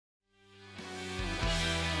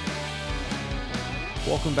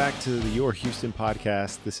Welcome back to the Your Houston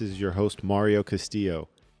podcast. This is your host, Mario Castillo.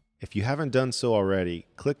 If you haven't done so already,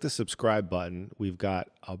 click the subscribe button. We've got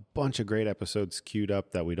a bunch of great episodes queued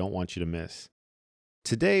up that we don't want you to miss.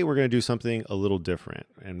 Today, we're going to do something a little different,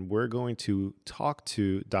 and we're going to talk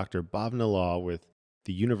to Dr. Bhavna Lall with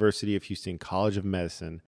the University of Houston College of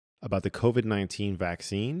Medicine about the COVID-19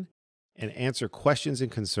 vaccine and answer questions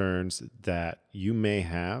and concerns that you may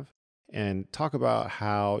have and talk about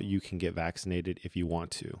how you can get vaccinated if you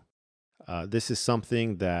want to. This is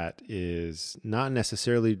something that is not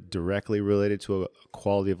necessarily directly related to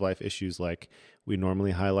quality of life issues like we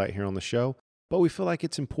normally highlight here on the show, but we feel like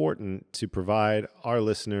it's important to provide our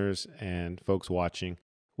listeners and folks watching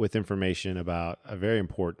with information about a very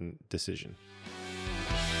important decision.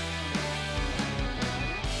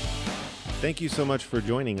 Thank you so much for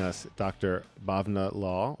joining us, Dr. Bhavna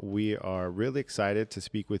Lall. We are really excited to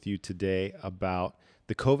speak with you today about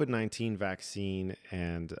the COVID-19 vaccine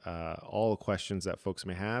and all the questions that folks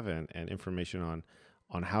may have and information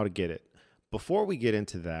on how to get it. Before we get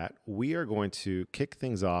into that, we are going to kick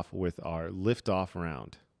things off with our liftoff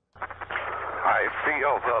round. I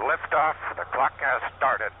feel the liftoff. The clock has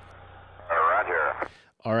started. Roger.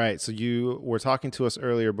 All right, so you were talking to us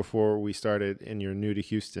earlier before we started, and you're new to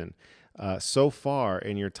Houston. So far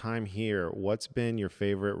in your time here, what's been your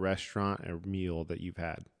favorite restaurant or meal that you've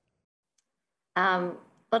had?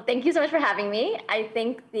 Well, thank you so much for having me. I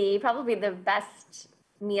think probably the best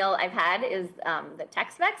meal I've had is the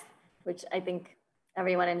Tex-Mex, which I think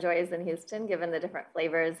everyone enjoys in Houston, given the different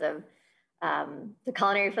flavors of the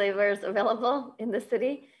culinary flavors available in the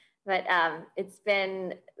city. But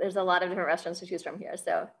there's a lot of different restaurants to choose from here.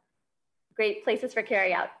 So great places for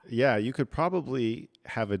carry out. Yeah, you could probably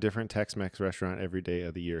have a different Tex-Mex restaurant every day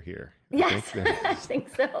of the year here. Yes, I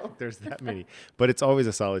think so. There's that many, but it's always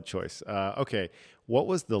a solid choice. Okay, what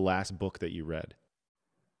was the last book that you read?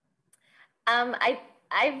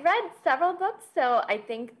 I've read several books, so I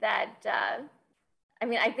think that,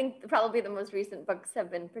 I think probably the most recent books have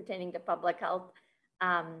been pertaining to public health,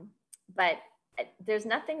 but there's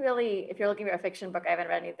nothing really, if you're looking for a fiction book, I haven't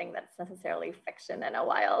read anything that's necessarily fiction in a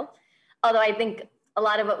while. Although I think a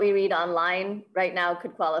lot of what we read online right now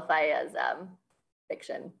could qualify as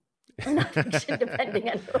fiction or not fiction, depending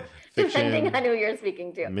on who you're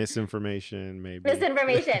speaking to. Misinformation, maybe.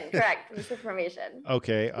 Misinformation, correct. Misinformation.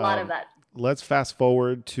 Okay. A lot of that. Let's fast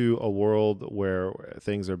forward to a world where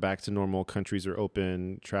things are back to normal, countries are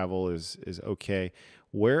open, travel is okay.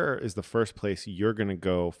 Where is the first place you're going to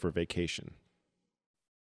go for vacation?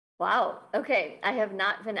 Wow. Okay. I have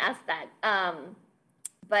not been asked that.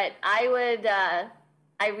 But I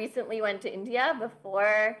recently went to India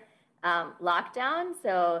before lockdown.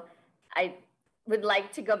 So I would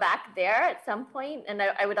like to go back there at some point. And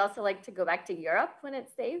I would also like to go back to Europe when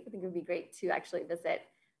it's safe. I think it would be great to actually visit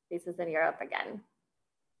places in Europe again.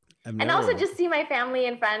 And also just see my family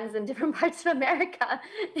and friends in different parts of America.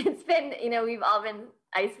 It's been, we've all been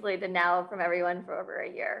isolated now from everyone for over a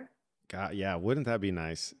year. God, yeah, wouldn't that be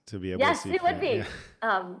nice to be able to see? Yes, it would be.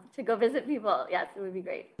 Yeah. To go visit people. Yes, it would be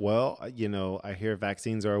great. Well, I hear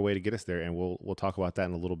vaccines are a way to get us there, and we'll talk about that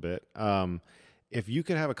in a little bit. If you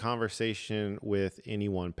could have a conversation with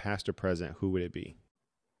anyone, past or present, who would it be?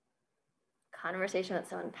 Conversation with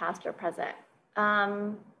someone, past or present.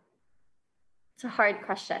 It's a hard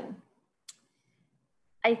question.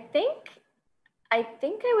 I think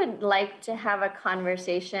I would like to have a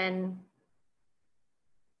conversation.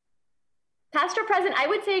 Past or present, I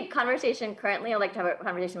would say conversation currently. I'd like to have a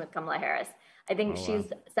conversation with Kamala Harris. I think she's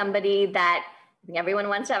somebody that I think everyone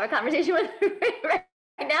wants to have a conversation with right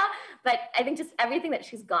now. But I think just everything that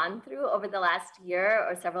she's gone through over the last year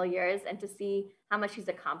or several years and to see how much she's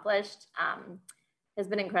accomplished has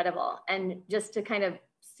been incredible. And just to kind of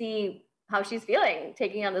see how she's feeling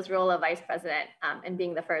taking on this role of vice president and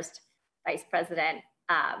being the first vice president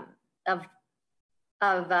of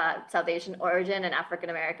South Asian origin and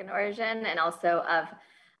African-American origin, and also of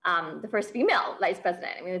the first female vice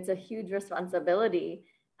president. I mean, it's a huge responsibility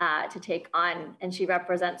to take on, and she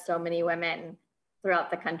represents so many women throughout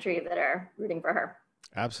the country that are rooting for her.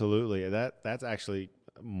 Absolutely. That's actually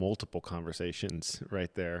multiple conversations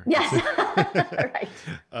right there. Yes. Right.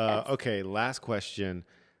 Yes. Okay, last question.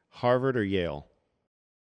 Harvard or Yale?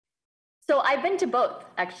 So I've been to both,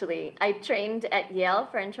 actually. I trained at Yale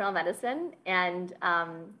for internal medicine, and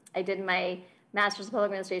I did my master's of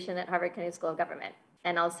public administration at Harvard Kennedy School of Government,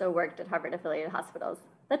 and also worked at Harvard-affiliated hospitals.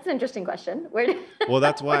 That's an interesting question. Well,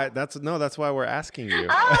 that's why we're asking you.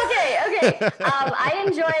 Oh, okay. I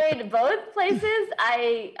enjoyed both places.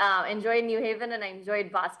 I enjoyed New Haven and I enjoyed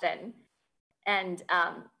Boston, and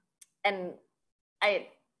I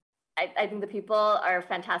I think the people are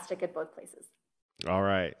fantastic at both places. All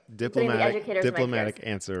right. Diplomatic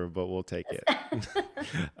answer, but we'll take it.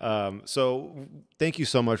 So thank you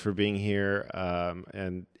so much for being here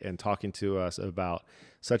and talking to us about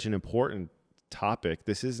such an important topic.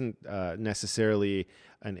 This isn't necessarily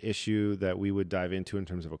an issue that we would dive into in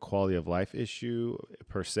terms of a quality of life issue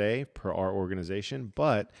per se, per our organization,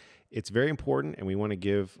 but it's very important, and we want to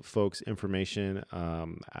give folks information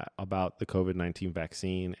about the COVID-19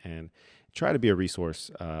 vaccine and try to be a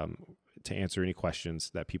resource to answer any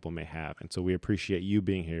questions that people may have. And so we appreciate you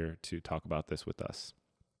being here to talk about this with us.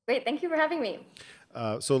 Great. Thank you for having me.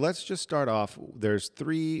 So let's just start off. There's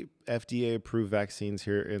 3 FDA-approved vaccines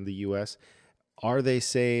here in the U.S. Are they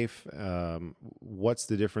safe? What's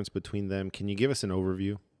the difference between them? Can you give us an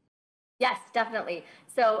overview? Yes, definitely.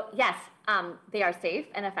 So yes, they are safe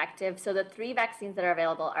and effective. So the 3 vaccines that are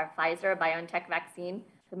available are Pfizer-BioNTech vaccine,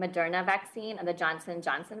 the Moderna vaccine, and the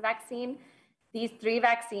Johnson&Johnson vaccine. These 3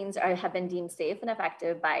 vaccines have been deemed safe and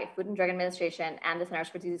effective by Food and Drug Administration and the Centers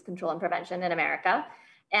for Disease Control and Prevention in America.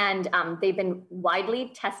 And they've been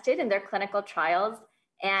widely tested in their clinical trials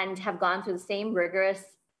and have gone through the same rigorous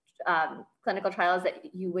clinical trials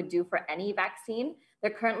that you would do for any vaccine.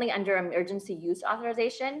 They're currently under emergency use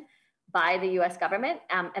authorization by the US government,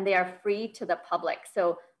 and they are free to the public.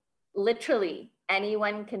 So literally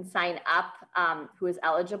anyone can sign up who is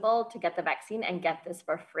eligible to get the vaccine and get this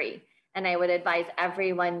for free. And I would advise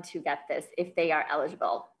everyone to get this if they are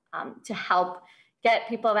eligible. To help get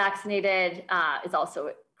people vaccinated is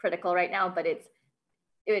also critical right now, but it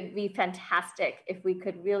would be fantastic if we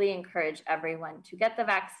could really encourage everyone to get the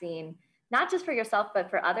vaccine, not just for yourself, but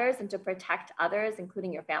for others, and to protect others,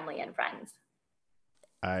 including your family and friends.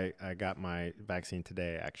 I got my vaccine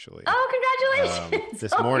today, actually. Oh, congratulations.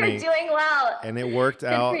 This morning. You're doing well. And it worked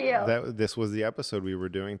Good out for you. that this was the episode we were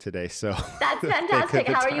doing today. So that's fantastic.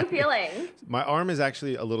 How are you feeling? My arm is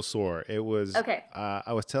actually a little sore. It was, okay.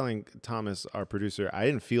 I was telling Thomas, our producer, I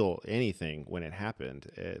didn't feel anything when it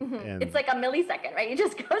happened. And it's like a millisecond, right? You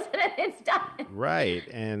just go and it's done. Right.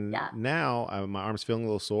 And now my arm's feeling a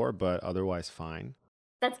little sore, but otherwise fine.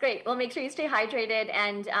 That's great. Well, make sure you stay hydrated.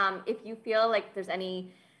 And if you feel like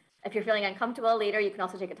if you're feeling uncomfortable later, you can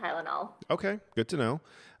also take a Tylenol. Okay, good to know.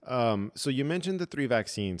 So you mentioned the 3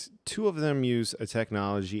 vaccines. 2 of them use a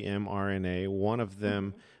technology, mRNA. One of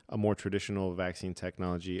them, a more traditional vaccine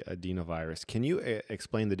technology, adenovirus. Can you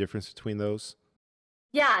explain the difference between those?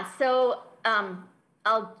 Yeah, so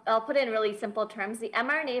I'll put it in really simple terms. The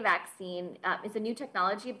mRNA vaccine is a new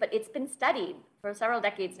technology, but it's been studied for several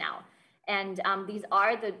decades now. And these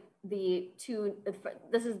are these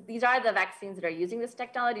are the vaccines that are using this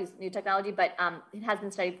technology, this new technology, but it has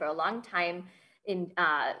been studied for a long time in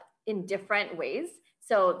different ways.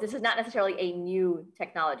 So this is not necessarily a new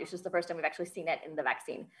technology. It's just the first time we've actually seen it in the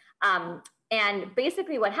vaccine. And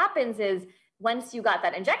basically what happens is once you got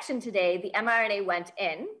that injection today, the mRNA went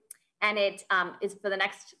in, and it is for the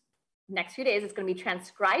next few days, it's going to be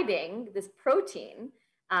transcribing this protein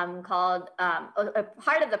called a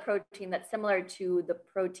part of the protein that's similar to the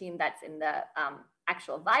protein that's in the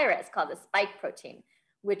actual virus, called the spike protein,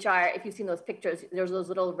 which are, if you've seen those pictures, there's those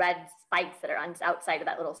little red spikes that are on the outside of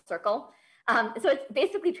that little circle. So it's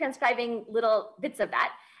basically transcribing little bits of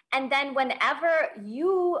that. And then whenever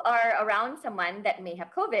you are around someone that may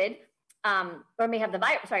have COVID or may have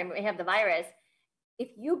the virus, if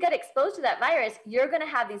you get exposed to that virus, you're going to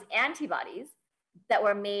have these antibodies that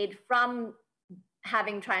were made from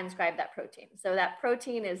having transcribed that protein. So that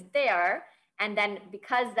protein is there. And then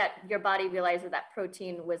because that your body realizes that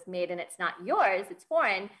protein was made and it's not yours, it's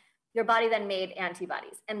foreign, your body then made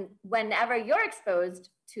antibodies. And whenever you're exposed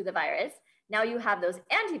to the virus, now you have those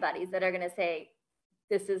antibodies that are going to say,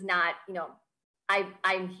 this is not,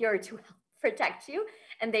 I'm here to protect you,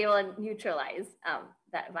 and they will neutralize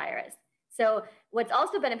that virus. So what's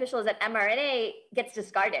also beneficial is that mRNA gets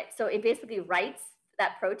discarded. So it basically writes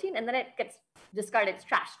that protein and then it gets discarded, it's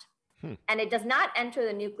trashed. And it does not enter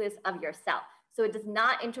the nucleus of your cell. So it does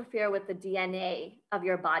not interfere with the DNA of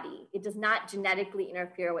your body. It does not genetically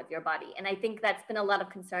interfere with your body. And I think that's been a lot of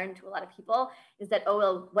concern to a lot of people, is that, oh,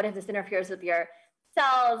 well, what if this interferes with your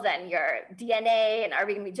cells and your DNA, and are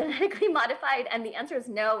we going to be genetically modified? And the answer is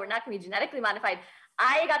no, we're not going to be genetically modified.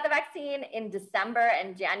 I got the vaccine in December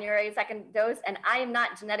and January, 2nd dose, and I am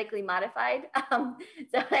not genetically modified.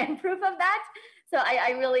 So I'm proof of that. So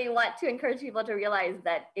I really want to encourage people to realize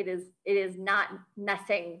that it is not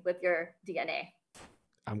messing with your DNA.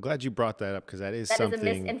 I'm glad you brought that up, because that is a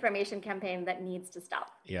misinformation campaign that needs to stop.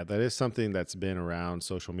 Yeah, that is something that's been around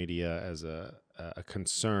social media as a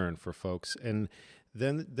concern for folks. And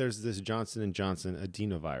then there's this Johnson&Johnson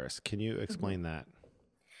adenovirus. Can you explain that?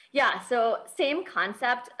 Yeah, so same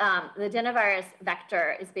concept. The adenovirus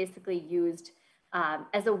vector is basically used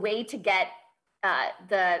as a way to get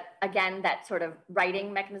that sort of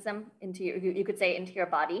writing mechanism into you could say into your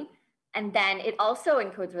body. And then it also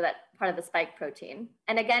encodes for that part of the spike protein.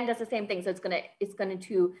 And again, does the same thing. So it's going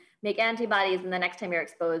to make antibodies, and the next time you're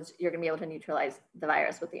exposed, you're going to be able to neutralize the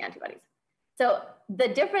virus with the antibodies. So the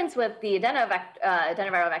difference with the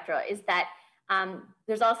adenoviral vector is that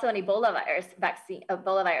there's also an Ebola virus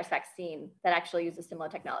vaccine that actually uses similar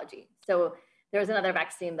technology. So there's another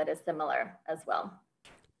vaccine that is similar as well.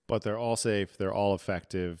 But they're all safe. They're all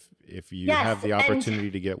effective. If you Yes, have the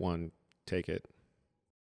opportunity to get one, take it.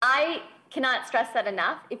 I cannot stress that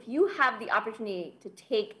enough. If you have the opportunity to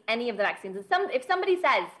take any of the vaccines, if somebody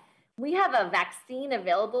says, we have a vaccine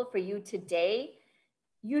available for you today,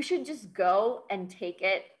 you should just go and take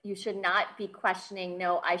it. You should not be questioning,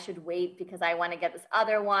 no, I should wait because I want to get this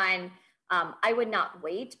other one. I would not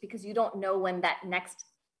wait because you don't know when that next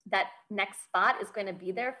spot is going to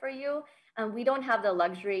be there for you. And we don't have the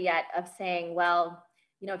luxury yet of saying, well,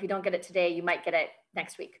 if you don't get it today, you might get it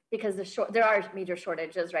next week, because there are major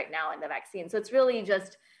shortages right now in the vaccine. So it's really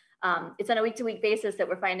just, it's on a week-to-week basis that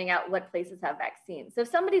we're finding out what places have vaccines. So if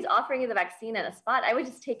somebody's offering you the vaccine in a spot, I would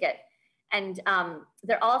just take it. And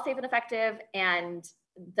they're all safe and effective. And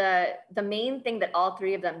the main thing that all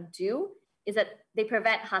three of them do is that they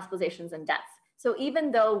prevent hospitalizations and deaths. So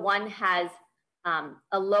even though one has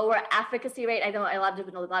a lower efficacy rate, I know there's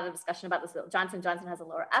been a lot of discussion about this. Johnson&Johnson has a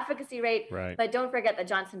lower efficacy rate, right. But don't forget that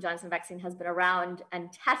Johnson&Johnson vaccine has been around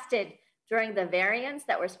and tested during the variants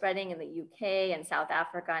that were spreading in the UK and South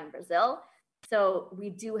Africa and Brazil. So we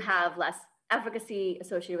do have less efficacy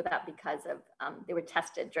associated with that because of they were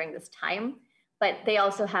tested during this time, but they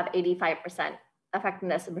also have 85%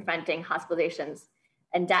 effectiveness in preventing hospitalizations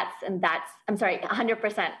and deaths, and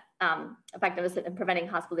 100% effectiveness in preventing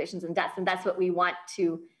hospitalizations and deaths, and that's what we want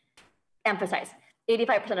to emphasize.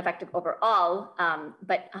 85% effective overall,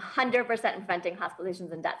 but 100% in preventing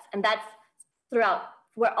hospitalizations and deaths, and that's throughout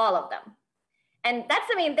all of them. And that's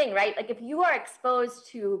the main thing, right? Like if you are exposed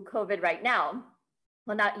to COVID right now,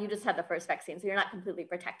 well, you just had the first vaccine, so you're not completely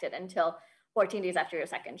protected until 14 days after your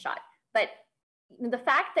second shot. But the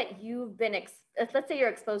fact that you've been, let's say you're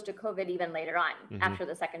exposed to COVID even later on after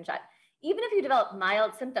the second shot, even if you develop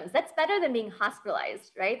mild symptoms, that's better than being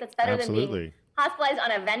hospitalized, right? That's better than being hospitalized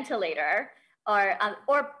on a ventilator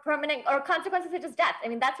or permanent or consequences such as death. I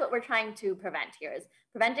mean, that's what we're trying to prevent here, is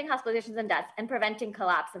preventing hospitalizations and deaths and preventing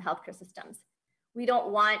collapse of healthcare systems. We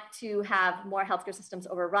don't want to have more healthcare systems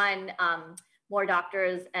overrun, more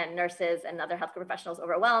doctors and nurses and other healthcare professionals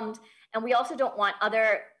overwhelmed. And we also don't want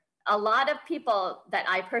a lot of people that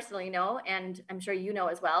I personally know, and I'm sure you know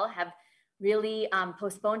as well, have really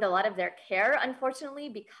postponed a lot of their care, unfortunately,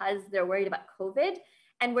 because they're worried about COVID.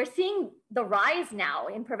 And we're seeing the rise now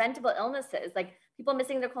in preventable illnesses, like people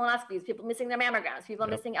missing their colonoscopies, people missing their mammograms, people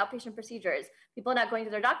missing outpatient procedures, people not going to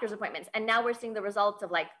their doctor's appointments. And now we're seeing the results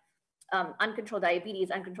of uncontrolled diabetes,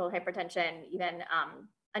 uncontrolled hypertension, even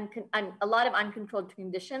a lot of uncontrolled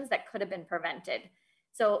conditions that could have been prevented.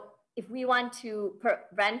 So if we want to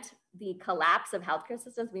prevent the collapse of healthcare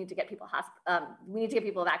systems, we need to get people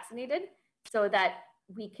vaccinated so that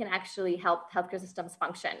we can actually help healthcare systems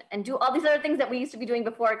function and do all these other things that we used to be doing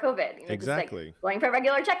before COVID. Exactly. Just going for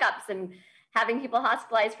regular checkups and having people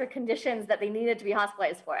hospitalized for conditions that they needed to be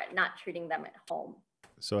hospitalized for, not treating them at home.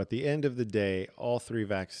 So at the end of the day, all three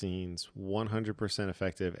vaccines, 100%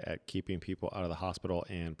 effective at keeping people out of the hospital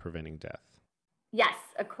and preventing death. Yes,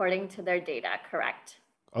 according to their data, correct.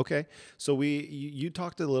 Okay. So you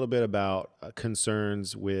talked a little bit about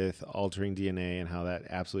concerns with altering DNA and how that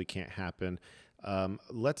absolutely can't happen.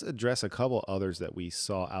 Let's address a couple others that we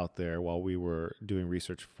saw out there while we were doing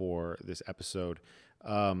research for this episode.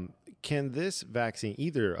 Can this vaccine,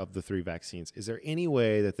 either of the three vaccines, is there any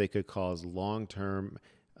way that they could cause long-term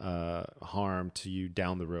harm to you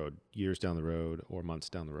down the road, years down the road or months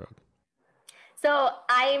down the road? So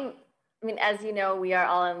I mean, as you know, we are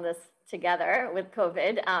all in this together with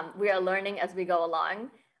COVID. We are learning as we go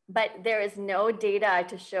along, but there is no data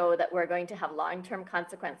to show that we're going to have long-term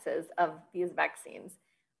consequences of these vaccines.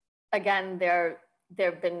 Again,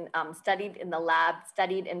 they've been studied in the lab,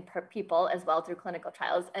 studied in people as well through clinical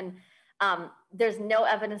trials. And there's no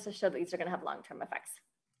evidence to show that these are going to have long-term effects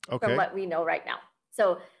from what we know right now.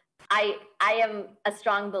 So I am a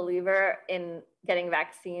strong believer in getting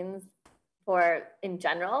vaccines in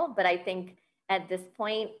general, but I think at this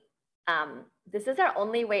point, this is our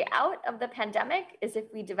only way out of the pandemic, is if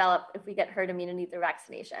we get herd immunity through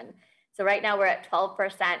vaccination. So right now we're at 12%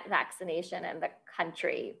 vaccination in the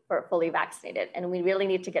country for fully vaccinated, and we really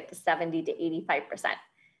need to get to 70 to 85%.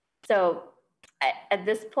 So at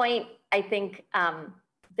this point, I think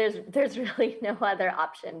there's really no other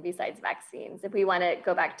option besides vaccines if we want to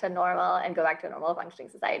go back to normal and go back to a normal functioning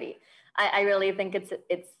society. I really think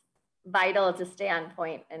it's vital to stay on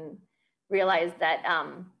point and realize that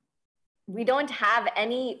we don't have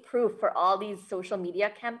any proof for all these social media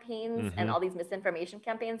campaigns and all these misinformation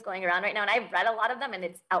campaigns going around right now. And I've read a lot of them, and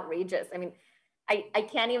it's outrageous. I mean, I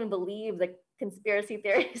can't even believe the conspiracy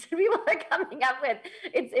theories that people are coming up with.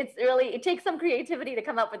 It's really, it takes some creativity to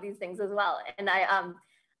come up with these things as well. And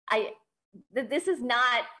this is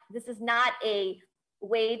not a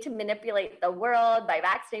way to manipulate the world by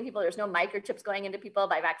vaccinating people. There's no microchips going into people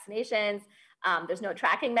by vaccinations. There's no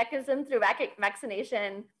tracking mechanism through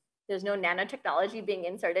vaccination. There's no nanotechnology being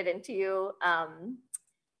inserted into you.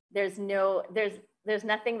 There's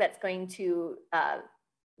nothing that's going to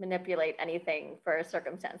manipulate anything for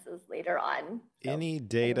circumstances later on. So, any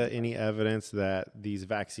data, any evidence that these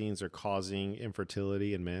vaccines are causing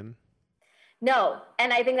infertility in men? No,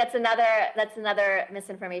 and I think that's another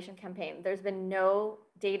misinformation campaign. There's been no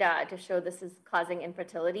data to show this is causing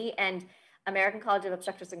infertility, and American College of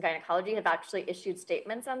Obstetrics and Gynecology have actually issued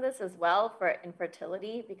statements on this as well for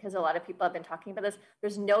infertility, because a lot of people have been talking about this.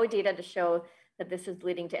 There's no data to show that this is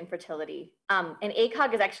leading to infertility. And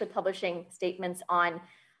ACOG is actually publishing statements on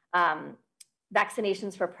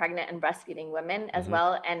vaccinations for pregnant and breastfeeding women as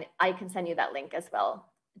well. And I can send you that link as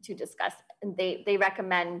well to discuss. And they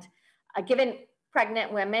recommend, given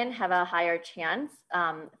pregnant women have a higher chance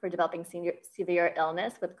for developing severe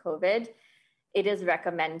illness with COVID, it is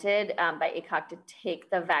recommended by ACOG to take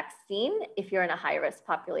the vaccine if you're in a high-risk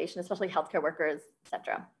population, especially healthcare workers, et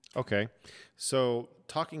cetera. Okay. So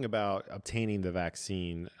talking about obtaining the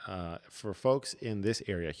vaccine, for folks in this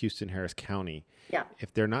area, Houston, Harris County,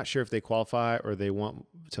 if they're not sure if they qualify or they want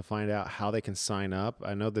to find out how they can sign up,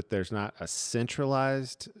 I know that there's not a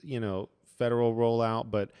centralized, federal rollout,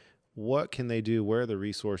 but what can they do? Where are the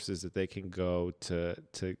resources that they can go to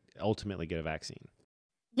ultimately get a vaccine?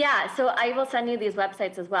 Yeah, so I will send you these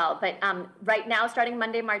websites as well. But right now, starting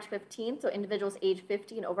Monday, March 15th, so individuals age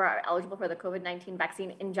 50 and over are eligible for the COVID-19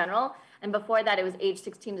 vaccine in general. And before that, it was age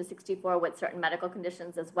 16 to 64 with certain medical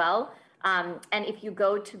conditions as well. And if you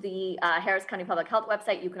go to the Harris County Public Health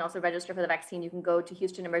website, you can also register for the vaccine. You can go to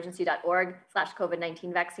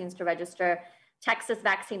houstonemergency.org/COVID-19 vaccines to register. Texas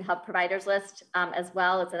Vaccine Hub Providers List as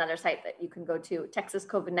well. It's another site that you can go to. Texas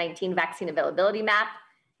COVID-19 Vaccine Availability Map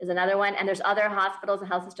is another one. And there's other hospitals and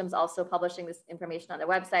health systems also publishing this information on their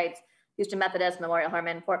websites. Houston Methodist, Memorial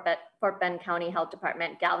Hermann, Fort Bend County Health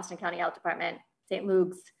Department, Galveston County Health Department, St.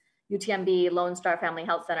 Luke's, UTMB, Lone Star Family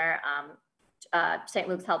Health Center, St.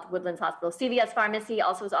 Luke's Health, Woodlands Hospital. CVS Pharmacy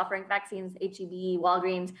also is offering vaccines, HEB,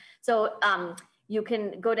 Walgreens. So you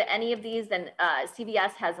can go to any of these, and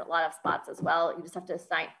CVS has a lot of spots as well. You just have to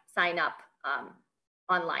sign up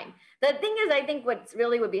online. The thing is, I think what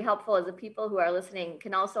really would be helpful is the people who are listening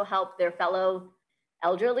can also help their fellow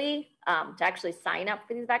elderly to actually sign up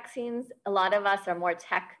for these vaccines. A lot of us are more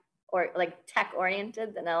tech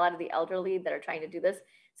oriented than a lot of the elderly that are trying to do this.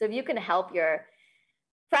 So if you can help your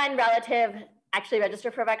friend, relative actually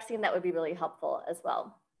register for a vaccine, that would be really helpful as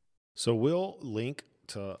well. So we'll link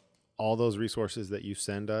to all those resources that you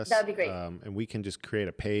send us. That would be great. And we can just create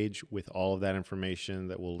a page with all of that information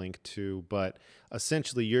that we'll link to. But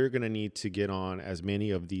essentially, you're going to need to get on as many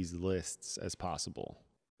of these lists as possible.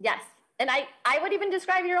 Yes. And I would even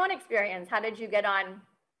describe your own experience. How did you get on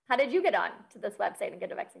to this website and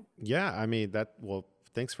get a vaccine? Yeah, I mean, well,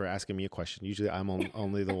 thanks for asking me a question. Usually I'm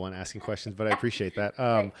only the one asking questions, but I appreciate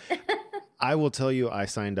that. I will tell you, I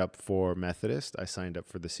signed up for Methodist. I signed up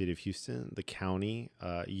for the city of Houston, the county,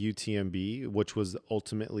 UTMB, which was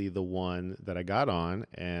ultimately the one that I got on.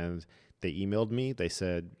 And they emailed me. They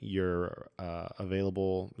said, you're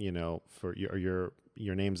available, for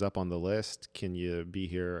your name's up on the list. Can you be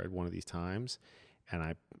here at one of these times?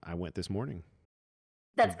 And I went this morning.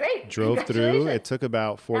 That's great. Drove through. It took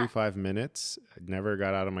about 45 minutes. I never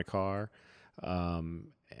got out of my car.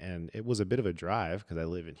 And it was a bit of a drive because I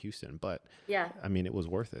live in Houston, but I mean, it was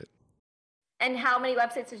worth it. And how many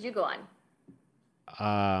websites did you go on?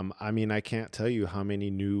 I mean, I can't tell you how many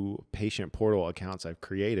new patient portal accounts I've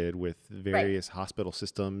created with various hospital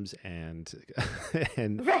systems and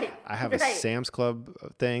I have a Sam's Club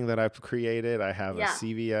thing that I've created. I have a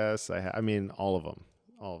CVS. I mean, all of them.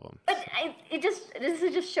 But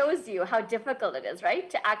this just shows you how difficult it is, right?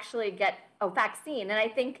 To actually get a vaccine. And I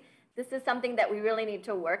think this is something that we really need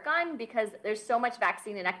to work on because there's so much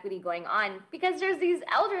vaccine inequity going on because there's these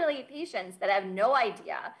elderly patients that have no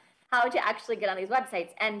idea how to actually get on these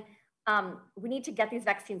websites. And we need to get these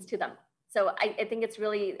vaccines to them. So I think it's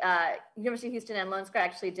really, University of Houston and Lone Square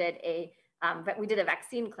actually did we did a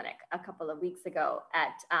vaccine clinic a couple of weeks ago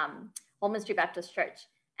at Holman Street Baptist Church.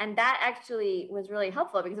 And that actually was really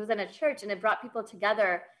helpful because it was in a church and it brought people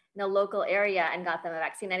together in a local area and got them a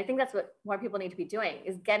vaccine. And I think that's what more people need to be doing,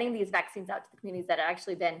 is getting these vaccines out to the communities that have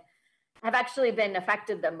actually been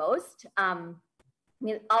affected the most. I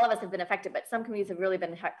mean, all of us have been affected, but some communities have really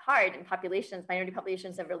been hard, and minority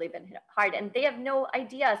populations have really been hit hard, and they have no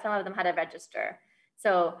idea, some of them, how to register.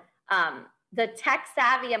 So the tech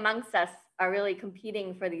savvy amongst us are really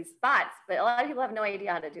competing for these spots, but a lot of people have no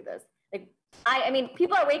idea how to do this. Like, I mean,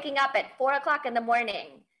 people are waking up at 4:00 in the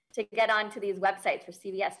morning to get onto these websites for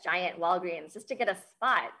CVS, Giant, Walgreens, just to get a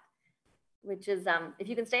spot, which is, if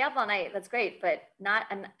you can stay up all night, that's great, but not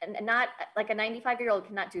like a 95-year-old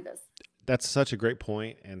cannot do this. That's such a great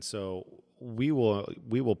point. And so we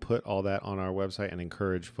will put all that on our website and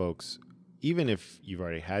encourage folks, even if you've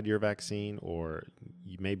already had your vaccine or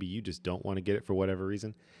maybe you just don't want to get it for whatever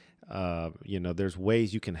reason. There's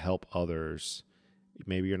ways you can help others.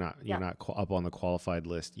 Maybe you're not up on the qualified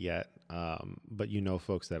list yet, but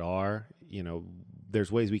folks that are.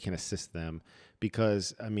 There's ways we can assist them,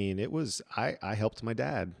 because I mean, I helped my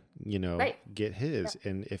dad, get his,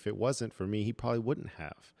 and if it wasn't for me, he probably wouldn't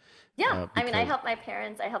have. Yeah, I mean, I helped my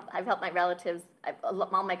parents. I've helped my relatives.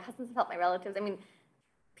 All my cousins have helped my relatives. I mean,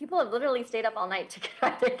 people have literally stayed up all night to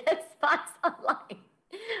try to get spots online,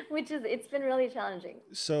 it's been really challenging.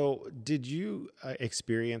 So did you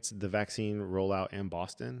experience the vaccine rollout in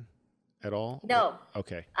Boston at all? No.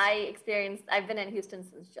 Okay. I've been in Houston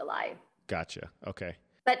since July. Gotcha. Okay.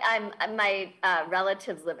 But my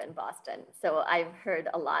relatives live in Boston, so I've heard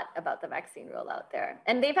a lot about the vaccine rollout there.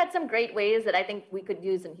 And they've had some great ways that I think we could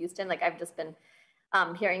use in Houston. Like, I've just been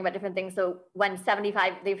hearing about different things. So when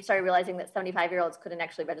they started realizing that 75-year-olds couldn't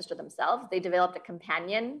actually register themselves, they developed a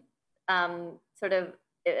companion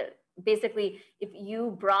basically, if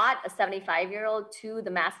you brought a 75-year-old to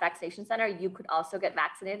the mass vaccination center, you could also get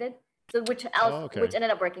vaccinated. So which ended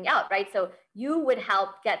up working out, right? So you would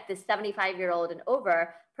help get this 75-year-old and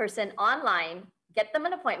over person online, get them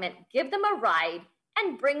an appointment, give them a ride,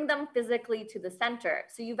 and bring them physically to the center.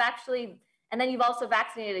 So and then you've also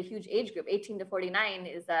vaccinated a huge age group. 18 to 49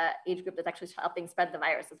 is an age group that's actually helping spread the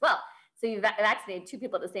virus as well. So you've vaccinated two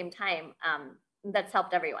people at the same time. That's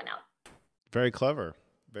helped everyone out. Very clever.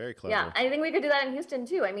 Very clever. Yeah, I think we could do that in Houston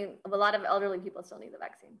too. I mean, a lot of elderly people still need the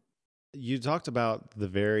vaccine. You talked about the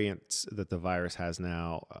variants that the virus has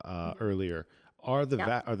now earlier. Are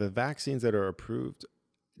the vaccines that are approved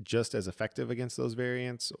just as effective against those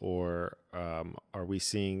variants, or are we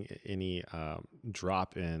seeing any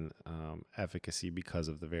drop in efficacy because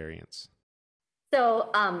of the variants? So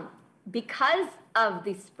because of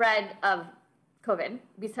the spread of COVID,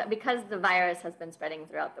 because the virus has been spreading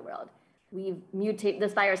throughout the world,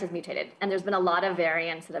 this virus has mutated, and there's been a lot of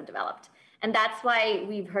variants that have developed. And that's why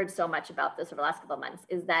we've heard so much about this over the last couple of months,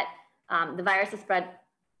 is that the virus has spread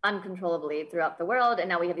uncontrollably throughout the world, and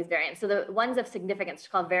now we have these variants. So the ones of significance,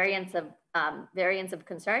 called variants of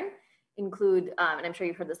concern, include, and I'm sure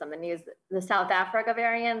you've heard this on the news, the South Africa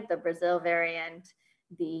variant, the Brazil variant,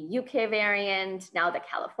 the UK variant, now the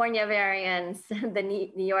California variants, the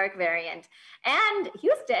New York variant. And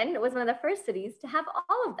Houston was one of the first cities to have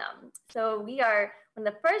all of them. So we are one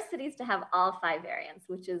of the first cities to have all 5 variants,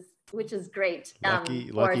 which is great. Lucky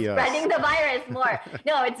spreading the virus more.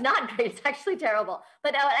 No, it's not great. It's actually terrible.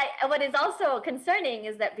 But what is also concerning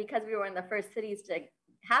is that because we were one of the first cities to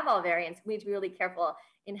have all variants, we need to be really careful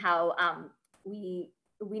in how we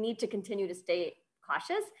need to continue to stay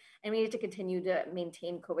cautious, and we need to continue to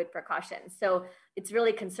maintain COVID precautions. So it's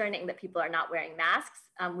really concerning that people are not wearing masks.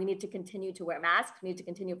 We need to continue to wear masks. We need to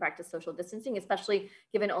continue to practice social distancing, especially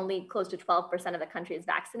given only close to 12% of the country is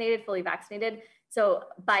fully vaccinated. So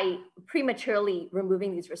by prematurely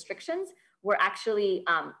removing these restrictions, we're actually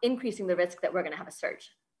increasing the risk that we're going to have a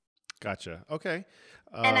surge. Gotcha. Okay.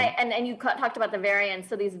 And you talked about the variants.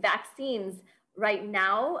 So these vaccines right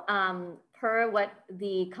now, per what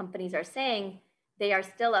the companies are saying, they are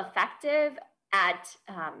still effective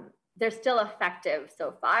they're still effective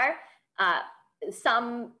so far.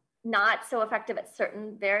 Some not so effective at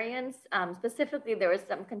certain variants. Specifically, there was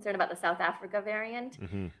some concern about the South Africa variant,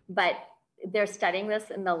 but they're studying this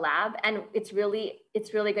in the lab, and it's really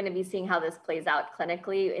going to be seeing how this plays out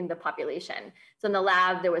clinically in the population. So in the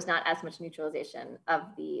lab, there was not as much neutralization of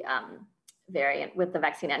the variant with the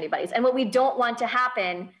vaccine antibodies. And what we don't want to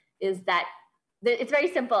happen is that it's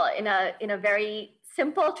very simple. In a very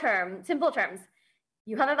simple terms,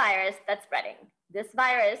 you have a virus that's spreading. This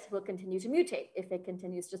virus will continue to mutate if it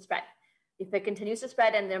continues to spread. If it continues to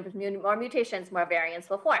spread and there's more mutations, more variants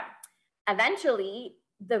will form. eventually,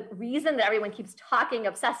 the reason that everyone keeps talking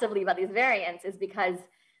obsessively about these variants is because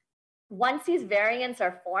once these variants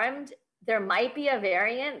are formed, there might be a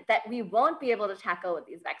variant that we won't be able to tackle with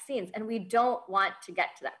these vaccines. And we don't want to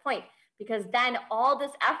get to that point, because then all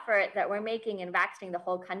this effort that we're making in vaccinating the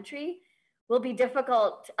whole country will be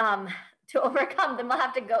difficult to overcome. Then we'll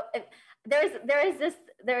have to go. There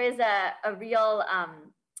is a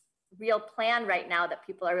real plan right now that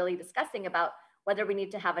people are really discussing about whether we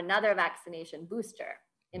need to have another vaccination booster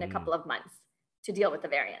in a couple of months to deal with the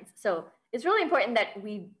variants. So it's really important that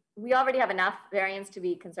we already have enough variants to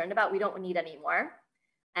be concerned about. We don't need any more.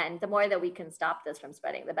 And the more that we can stop this from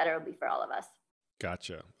spreading, the better it'll be for all of us.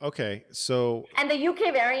 Gotcha. Okay. So. And the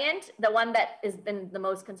UK variant, the one that has been the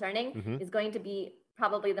most concerning, is going to be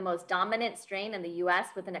probably the most dominant strain in the US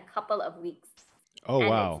within a couple of weeks. Oh, and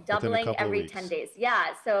wow. It's doubling every 10 days.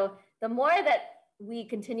 Yeah. So the more that we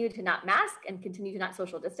continue to not mask and continue to not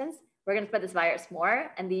social distance, we're going to spread this virus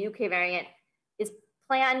more. And the UK variant is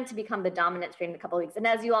planned to become the dominant strain in a couple of weeks. And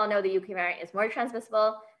as you all know, the UK variant is more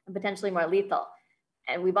transmissible and potentially more lethal.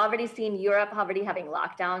 And we've already seen Europe already having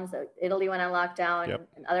lockdowns. So Italy went on lockdown,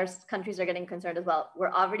 and other countries are getting concerned as well.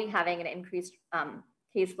 We're already having an increased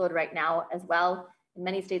caseload right now as well in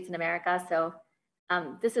many states in America. So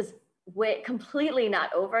this is completely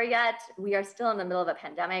not over yet. We are still in the middle of a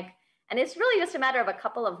pandemic. And it's really just a matter of a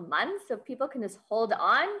couple of months. So if people can just hold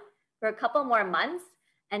on for a couple more months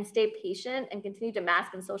and stay patient and continue to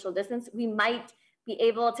mask and social distance, we might be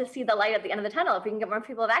able to see the light at the end of the tunnel if we can get more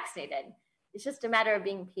people vaccinated. It's just a matter of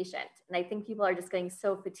being patient. And I think people are just getting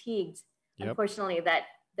so fatigued, unfortunately, that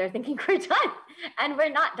they're thinking we're done. And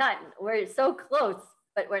we're not done. We're so close,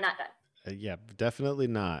 but we're not done. Yeah, definitely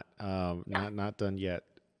not. Not done yet.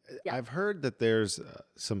 Yeah. I've heard that there's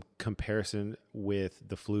some comparison with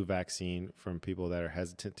the flu vaccine from people that are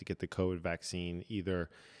hesitant to get the COVID vaccine. Either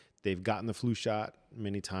they've gotten the flu shot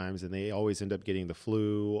many times and they always end up getting the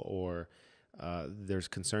flu, or there's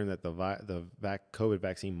concern that the COVID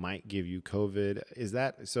vaccine might give you COVID. Is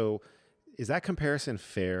that comparison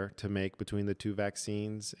fair to make between the two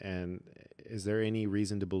vaccines? And is there any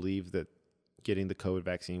reason to believe that getting the COVID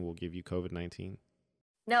vaccine will give you COVID-19?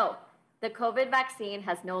 No. The COVID vaccine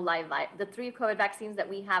has no live virus. The 3 COVID vaccines that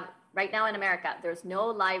we have right now in America, there's no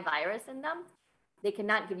live virus in them. They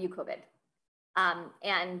cannot give you COVID.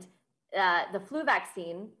 And the flu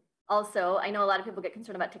vaccine also, I know a lot of people get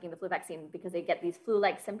concerned about taking the flu vaccine because they get these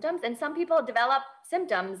flu-like symptoms. And some people develop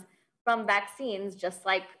symptoms from vaccines, just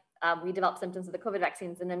like we develop symptoms of the COVID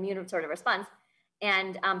vaccines, an immune sort of response.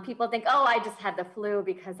 And people think, oh, I just had the flu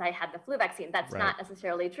because I had the flu vaccine. That's not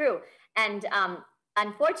necessarily true. And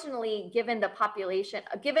unfortunately, given the population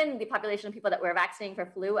of people that we're vaccinating for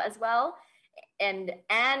flu as well, and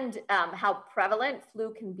how prevalent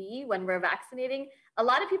flu can be when we're vaccinating, a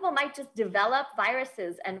lot of people might just develop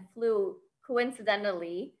viruses and flu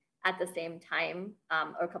coincidentally at the same time,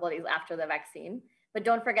 or a couple of days after the vaccine. But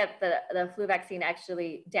don't forget the flu vaccine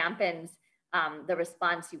actually dampens the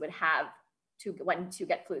response you would have to when to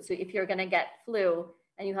get flu. So if you're going to get flu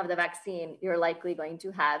and you have the vaccine, you're likely going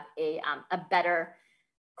to have a better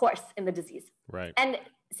course in the disease. Right. And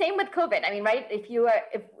same with COVID. I mean, right? If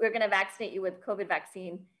we're going to vaccinate you with COVID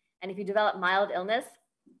vaccine, and if you develop mild illness,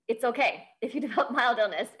 it's okay. If you develop mild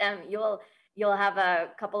illness, you'll have a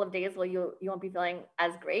couple of days where you won't be feeling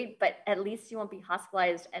as great, but at least you won't be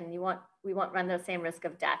hospitalized, and we won't run the same risk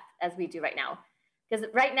of death as we do right now. Because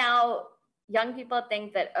right now, young people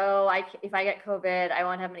think that, if I get COVID, I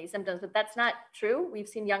won't have any symptoms, but that's not true. We've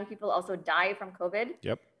seen young people also die from COVID.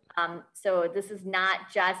 Yep. So this is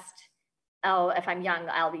not just, if I'm young,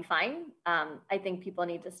 I'll be fine. I think people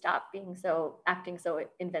need to stop acting so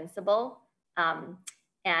invincible,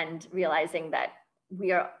 and realizing that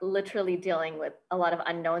we are literally dealing with a lot of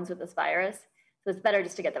unknowns with this virus. So it's better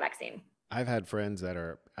just to get the vaccine. I've had friends that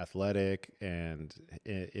are athletic and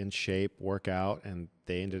in shape, work out, and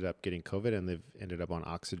they ended up getting COVID and they've ended up on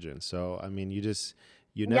oxygen. So, I mean, you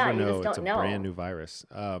never know. It's a brand new virus.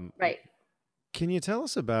 Right. Can you tell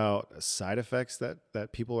us about side effects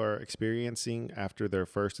that people are experiencing after their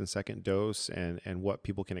first and second dose, and what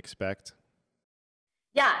people can expect?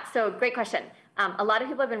 Yeah, so great question. A lot of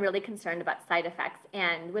people have been really concerned about side effects.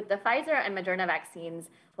 And with the Pfizer and Moderna vaccines,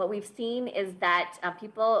 what we've seen is that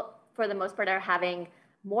people, for the most part, are having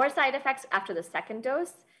more side effects after the second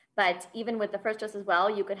dose. But even with the first dose as well,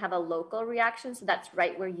 you could have a local reaction. So that's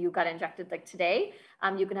right where you got injected, like today.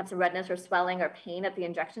 You can have some redness or swelling or pain at the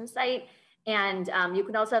injection site. And you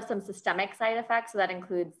can also have some systemic side effects. So that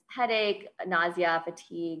includes headache, nausea,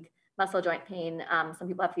 fatigue, muscle joint pain. Some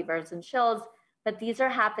people have fevers and chills, but these are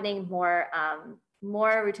happening more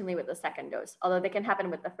routinely with the second dose, although they can happen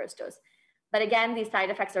with the first dose. But again, these side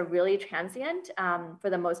effects are really transient for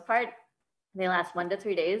the most part. They last 1 to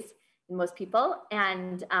 3 days in most people.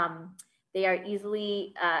 And they are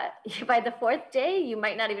easily, by the 4th day, you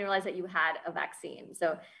might not even realize that you had a vaccine.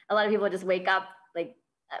 So a lot of people just wake up, like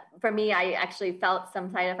for me, I actually felt some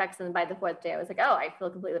side effects. And by the 4th day, I was like, oh, I feel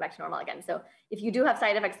completely back to normal again. So if you do have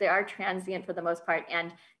side effects, they are transient for the most part.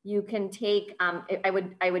 And you can take, I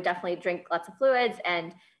would definitely drink lots of fluids,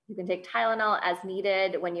 and you can take Tylenol as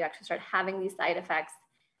needed when you actually start having these side effects.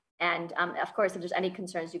 And of course, if there's any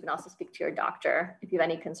concerns, you can also speak to your doctor if you have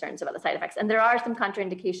any concerns about the side effects. And there are some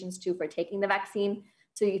contraindications too for taking the vaccine.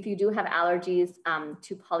 So if you do have allergies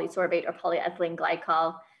to polysorbate or polyethylene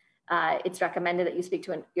glycol, it's recommended that you speak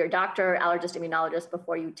to your doctor, allergist, immunologist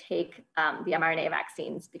before you take the mRNA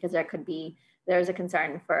vaccines, because there's a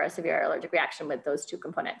concern for a severe allergic reaction with those two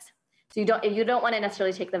components. So you don't want to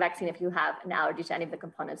necessarily take the vaccine if you have an allergy to any of the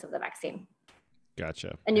components of the vaccine.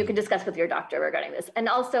 Gotcha. And you can discuss with your doctor regarding this. And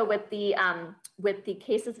also with the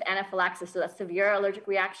cases of anaphylaxis, so that severe allergic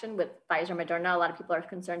reaction with Pfizer, Moderna, a lot of people are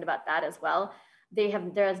concerned about that as well. There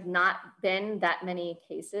has not been that many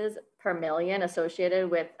cases per million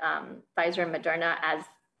associated with Pfizer and Moderna as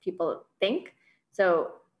people think.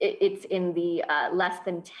 So it's in the less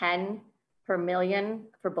than 10 per million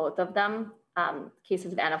for both of them,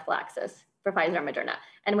 cases of anaphylaxis for Pfizer and Moderna.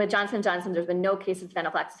 And with Johnson&Johnson, there's been no cases of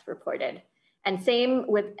anaphylaxis reported. And same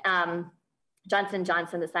with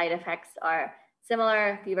Johnson&Johnson, the side effects are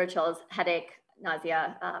similar: fever, chills, headache,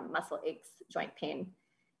 nausea, muscle aches, joint pain,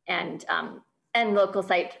 and local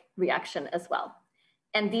site reaction as well.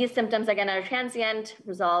 And these symptoms, again, are transient,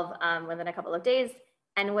 resolve within a couple of days.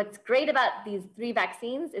 And what's great about these 3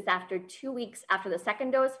 vaccines is after 2 weeks after the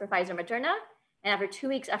second dose for Pfizer, Moderna, and after 2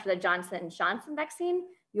 weeks after the Johnson&Johnson vaccine,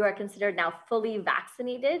 you are considered now fully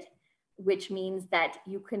vaccinated, which means that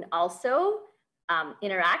you can also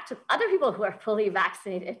interact with other people who are fully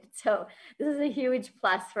vaccinated. So this is a huge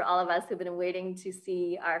plus for all of us who've been waiting to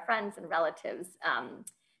see our friends and relatives.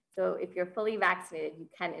 So if you're fully vaccinated, you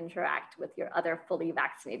can interact with your other fully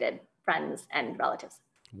vaccinated friends and relatives.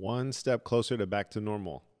 One step closer to back to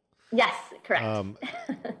normal. Yes, correct.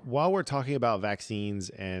 While we're talking about vaccines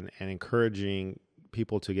and encouraging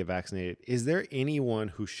people to get vaccinated, is there anyone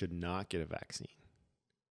who should not get a vaccine?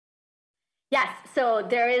 Yes, so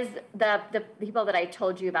there is the people that I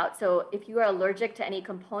told you about. So if you are allergic to any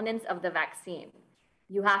components of the vaccine,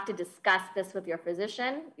 you have to discuss this with your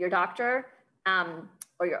physician, your doctor,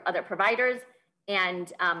 or your other providers.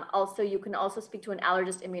 And also you can also speak to an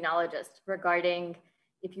allergist immunologist regarding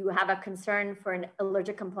if you have a concern for an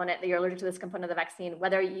allergic component, that you're allergic to this component of the vaccine,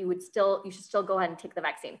 whether you should still go ahead and take the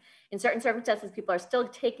vaccine. In certain circumstances, people are still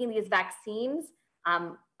taking these vaccines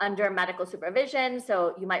under medical supervision.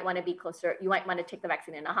 So you might want to be closer. You might want to take the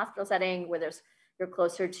vaccine in a hospital setting where you're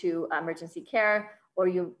closer to emergency care, or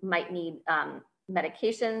you might need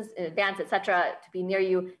medications in advance, et cetera, to be near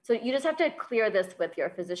you. So you just have to clear this with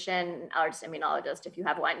your physician, allergist, immunologist, if you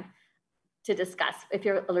have one, to discuss if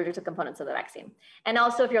you're allergic to components of the vaccine. And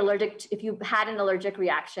also if you had an allergic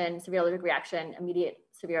reaction, immediate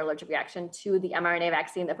severe allergic reaction to the mRNA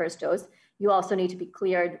vaccine, the first dose, you also need to be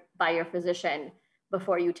cleared by your physician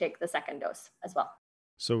before you take the second dose as well.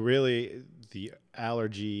 So really the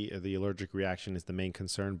allergic reaction is the main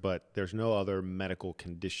concern, but there's no other medical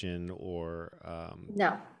condition or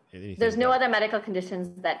no. There's no other medical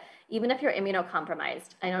conditions that, even if you're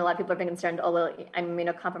immunocompromised, I know a lot of people have been concerned, oh, well, I'm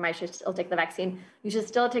immunocompromised, should still take the vaccine. You should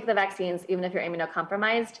still take the vaccines, even if you're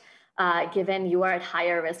immunocompromised, given you are at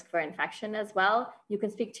higher risk for infection as well. You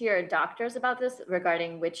can speak to your doctors about this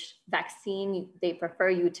regarding which vaccine they prefer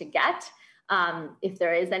you to get. If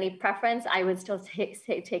there is any preference, I would still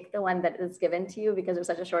say take the one that is given to you because there's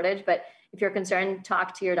such a shortage. But if you're concerned,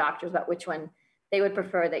 talk to your doctors about which one they would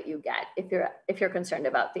prefer that you get if you're concerned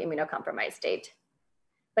about the immunocompromised state.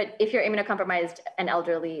 But if you're immunocompromised and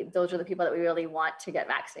elderly, those are the people that we really want to get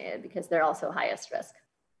vaccinated because they're also highest risk.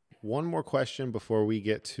 One more question before we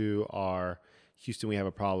get to our Houston, we have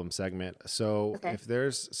a problem segment. So If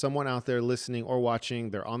there's someone out there listening or watching,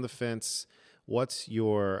 they're on the fence, what's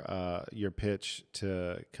your pitch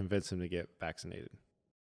to convince them to get vaccinated?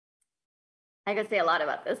 I could say a lot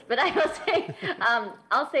about this, but I will say,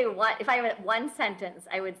 I'll say if I have one sentence,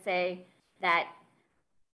 I would say that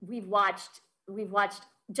we've watched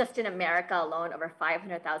just in America alone, over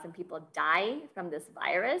 500,000 people die from this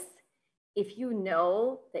virus. If you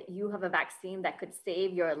know that you have a vaccine that could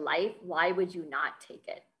save your life, why would you not take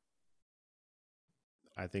it?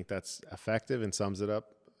 I think that's effective and sums it up.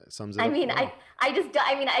 Well. I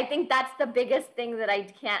think that's the biggest thing that I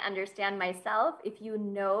can't understand myself. If you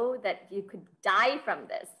know that you could die from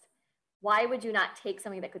this, why would you not take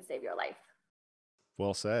something that could save your life?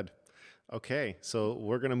 Well said. Okay, so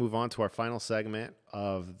we're going to move on to our final segment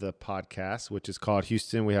of the podcast, which is called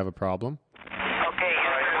Houston, We Have a Problem. Okay,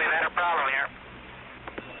 Houston, we've had a problem here.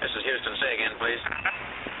 This is Houston. Say again, please.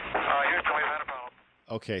 Houston, we've had a problem.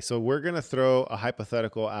 Okay, so we're going to throw a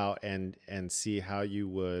hypothetical out and see how you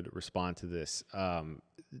would respond to this.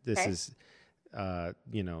 This is,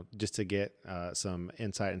 just to get some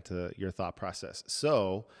insight into your thought process.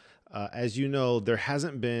 So, as you know, there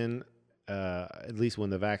hasn't been, at least when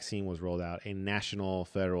the vaccine was rolled out, a national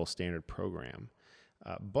federal standard program.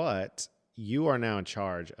 But you are now in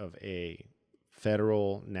charge of a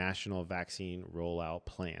federal national vaccine rollout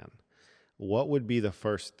plan. What would be the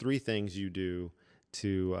first 3 things you do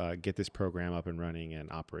to get this program up and running and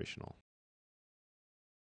operational?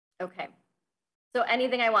 Okay. So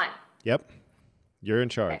anything I want. Yep. You're in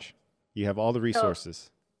charge. Okay. You have all the resources.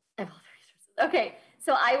 I have all the resources. Okay.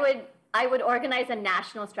 So I would organize a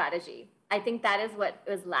national strategy. I think that is what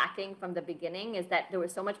was lacking from the beginning, is that there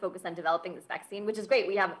was so much focus on developing this vaccine, which is great.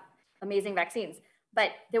 We have amazing vaccines,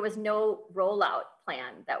 but there was no rollout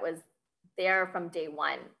plan that was there from day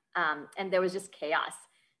one. And there was just chaos.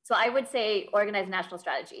 So I would say organize a national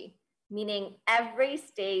strategy, meaning every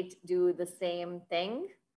state do the same thing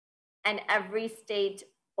and every state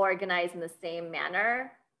organize in the same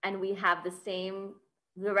manner. And we have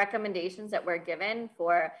the recommendations that we're given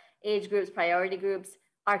for age groups, priority groups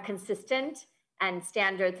are consistent and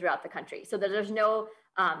standard throughout the country. So that there's no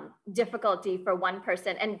difficulty for one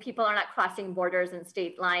person, and people are not crossing borders and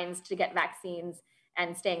state lines to get vaccines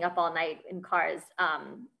and staying up all night in cars.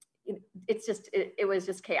 It was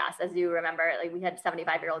just chaos. As you remember, like we had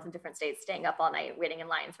 75-year-olds in different states staying up all night, waiting in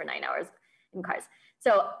lines for 9 hours in cars.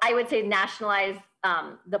 So I would say nationalize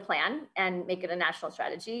the plan and make it a national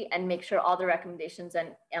strategy, and make sure all the recommendations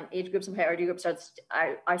and age groups and priority groups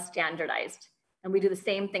are standardized. And we do the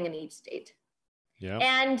same thing in each state. Yeah.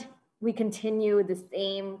 And we continue the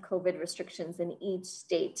same COVID restrictions in each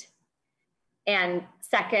state. And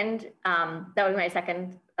second, that was my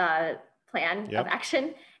second plan of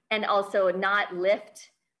action. And also not lift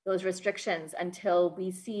those restrictions until we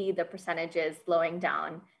see the percentages slowing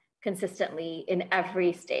down consistently in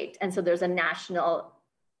every state. And so there's a national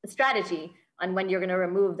strategy on when you're going to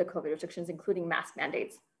remove the COVID restrictions, including mask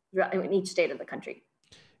mandates in each state of the country.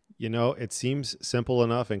 You know, it seems simple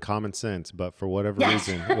enough and common sense, but for whatever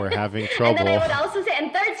reason, we're having trouble. And then I would also say,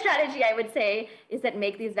 and third strategy I would say is that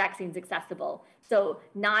make these vaccines accessible. So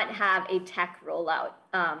not have a tech rollout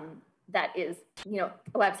that is,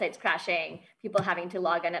 websites crashing, people having to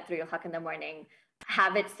log in at 3:00 in the morning.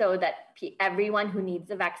 Have it so that everyone who needs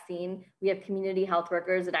the vaccine, we have community health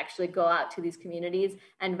workers that actually go out to these communities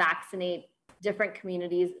and vaccinate different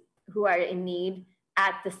communities who are in need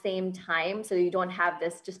at the same time. So you don't have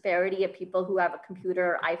this disparity of people who have a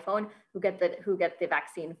computer or iPhone who get the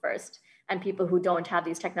vaccine first, and people who don't have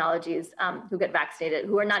these technologies who get vaccinated,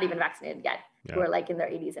 who are not even vaccinated yet, who are like in their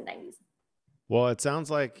 80s and 90s. Well, it sounds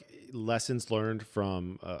like lessons learned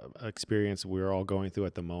from experience we're all going through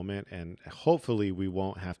at the moment, and hopefully we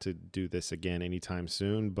won't have to do this again anytime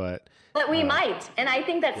soon. But we might, and I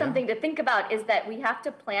think that's something to think about, is that we have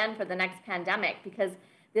to plan for the next pandemic, because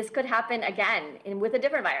this could happen again with a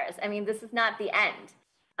different virus. I mean, this is not the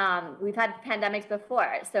end. We've had pandemics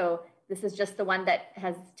before, so this is just the one that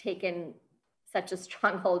has taken such a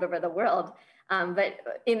stronghold over the world, but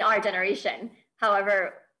in our generation.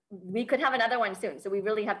 However, we could have another one soon. So we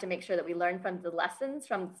really have to make sure that we learn from the lessons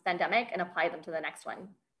from this pandemic and apply them to the next one.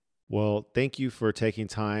 Well, thank you for taking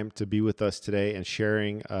time to be with us today and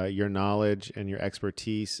sharing your knowledge and your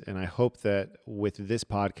expertise. And I hope that with this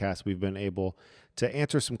podcast, we've been able to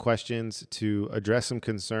answer some questions, to address some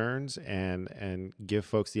concerns, and give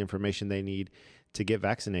folks the information they need to get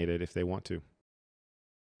vaccinated if they want to.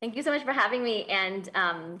 Thank you so much for having me, and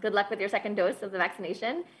good luck with your second dose of the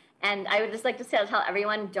vaccination. And I would just like to tell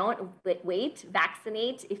everyone, don't wait,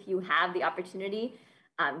 vaccinate if you have the opportunity.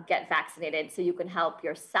 Get vaccinated so you can help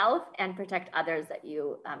yourself and protect others that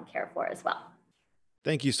you care for as well.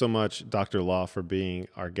 Thank you so much, Dr. Lall, for being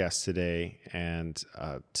our guest today. And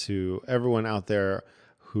to everyone out there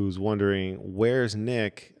who's wondering, where's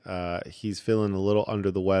Nick? He's feeling a little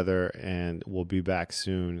under the weather and will be back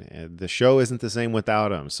soon. And the show isn't the same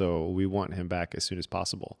without him, so we want him back as soon as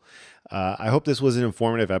possible. I hope this was an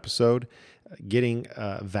informative episode. Getting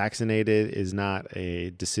vaccinated is not a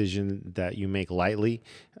decision that you make lightly.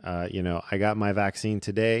 I got my vaccine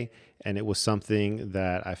today, and it was something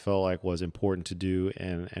that I felt like was important to do,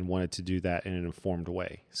 and wanted to do that in an informed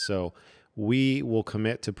way. So we will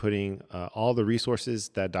commit to putting all the resources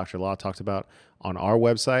that Dr. Lall talked about on our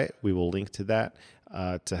website. We will link to that.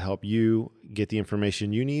 to help you get the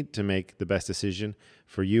information you need to make the best decision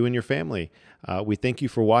for you and your family. We thank you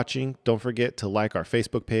for watching. Don't forget to like our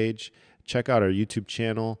Facebook page, check out our YouTube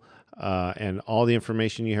channel, and all the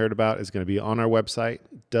information you heard about is going to be on our website,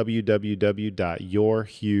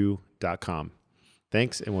 www.yourhue.com.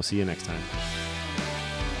 Thanks, and we'll see you next time.